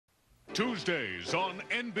Tuesdays on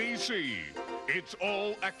NBC. It's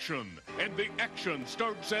all action, and the action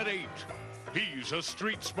starts at 8. He's a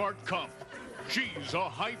street-smart cop. She's a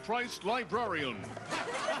high-priced librarian.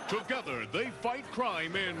 Together, they fight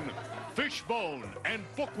crime in Fishbone and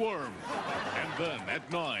Bookworm. And then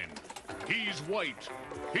at 9, he's white,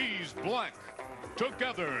 he's black.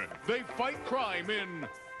 Together, they fight crime in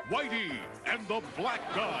Whitey and the Black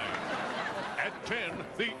Guy. At 10,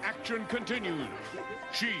 the action continues.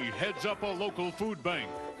 She heads up a local food bank.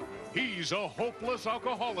 He's a hopeless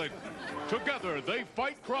alcoholic. Together, they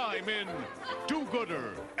fight crime in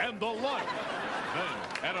Do-Gooder and the Lunch.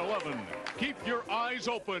 Then, at 11, keep your eyes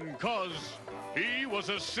open, 'cause he was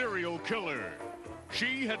a serial killer.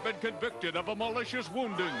 She had been convicted of a malicious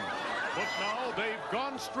wounding, but now they've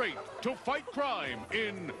gone straight to fight crime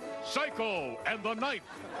in Psycho and the Knife.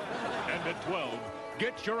 And at 12,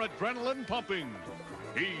 get your adrenaline pumping.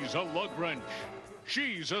 He's a lug wrench.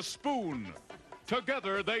 She's a spoon.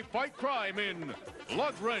 Together, they fight crime in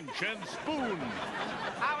Lug Wrench and Spoon.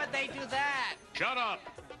 How would they do that? Shut up.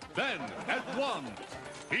 Then, at 1,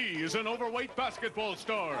 he is an overweight basketball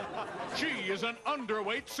star. She is an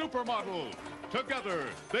underweight supermodel. Together,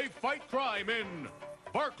 they fight crime in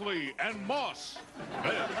Barkley and Moss.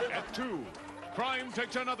 Then, at 2, crime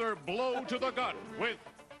takes another blow to the gut with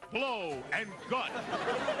Blow and Gut.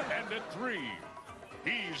 And at 3,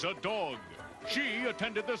 he's a dog. She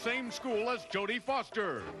attended the same school as Jodie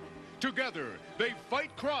Foster. Together, they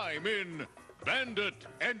fight crime in Bandit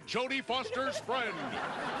and Jodie Foster's Friend.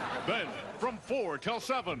 Then, from 4 till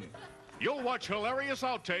 7, you'll watch hilarious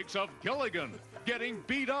outtakes of Gilligan getting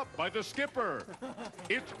beat up by the skipper.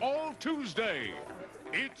 It's all Tuesday.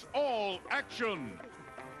 It's all action.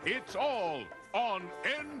 It's all on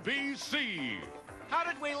NBC. How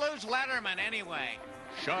did we lose Letterman anyway?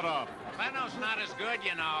 Shut up. Leno's not as good,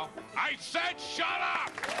 you know. I said shut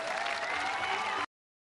up!